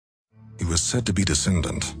was said to be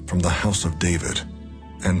descendant from the house of David,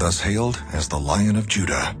 and thus hailed as the Lion of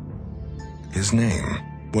Judah. His name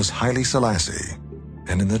was Haile Selassie,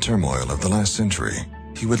 and in the turmoil of the last century,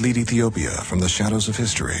 he would lead Ethiopia from the shadows of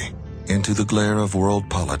history into the glare of world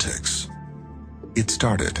politics. It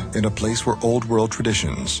started in a place where old world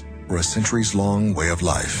traditions were a centuries-long way of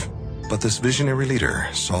life. But this visionary leader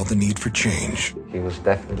saw the need for change. He was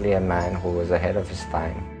definitely a man who was ahead of his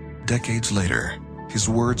time. Decades later, his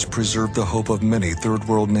words preserved the hope of many third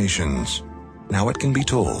world nations. Now it can be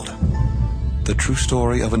told. The true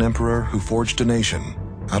story of an emperor who forged a nation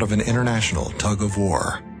out of an international tug of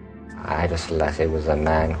war. Haile Selassie was a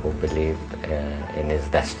man who believed in his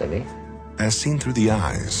destiny. As seen through the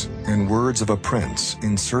eyes and words of a prince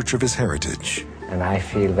in search of his heritage. And I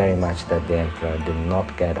feel very much that the emperor did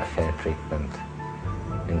not get a fair treatment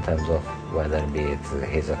in terms of whether it be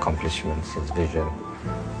his accomplishments, his vision,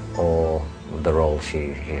 or the role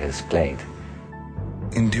he has played.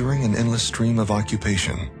 Enduring an endless stream of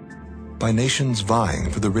occupation, by nations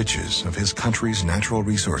vying for the riches of his country's natural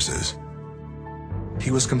resources,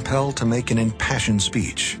 he was compelled to make an impassioned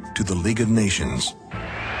speech to the League of Nations.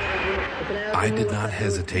 I did not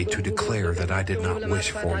hesitate to declare that I did not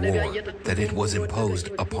wish for war, that it was imposed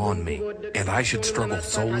upon me, and I should struggle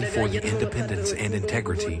solely for the independence and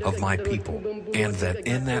integrity of my people, and that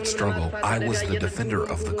in that struggle I was the defender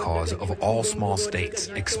of the cause of all small states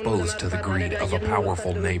exposed to the greed of a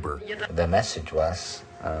powerful neighbor. The message was,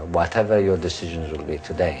 whatever your decisions will be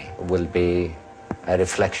today will be a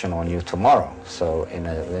reflection on you tomorrow. So in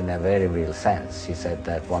a very real sense, he said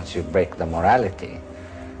that once you break the morality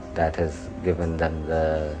that has given them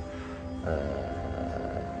the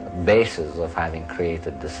basis of having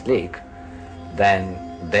created this league, then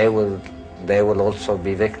they will also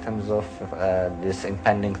be victims of this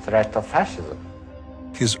impending threat of fascism.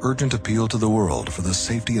 His urgent appeal to the world for the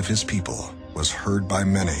safety of his people was heard by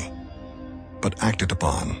many, but acted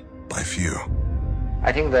upon by few.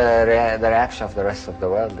 I think the reaction of the rest of the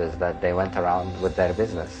world is that they went around with their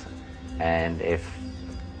business, and if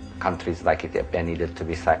countries like Ethiopia needed to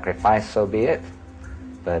be sacrificed, so be it.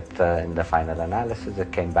 But in the final analysis,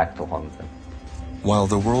 it came back to haunt them. While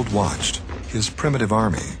the world watched, his primitive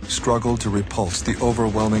army struggled to repulse the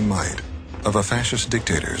overwhelming might of a fascist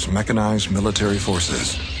dictator's mechanized military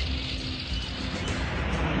forces.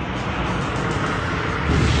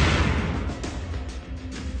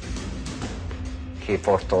 He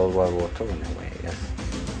foretold World War II in a way, yes.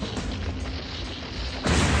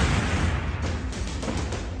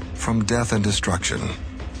 From death and destruction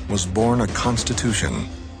was born a constitution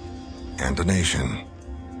and a nation,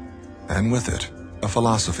 and with it, a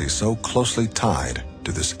philosophy so closely tied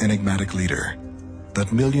to this enigmatic leader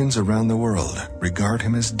that millions around the world regard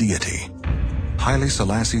him as deity. Haile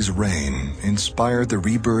Selassie's reign inspired the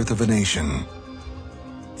rebirth of a nation,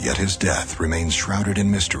 yet his death remains shrouded in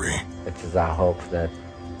mystery. It is our hope that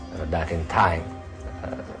in time,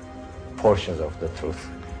 portions of the truth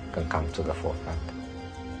can come to the forefront.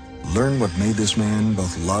 Learn what made this man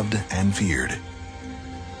both loved and feared.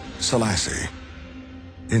 Selassie,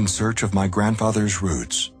 In Search of My Grandfather's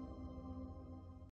Roots.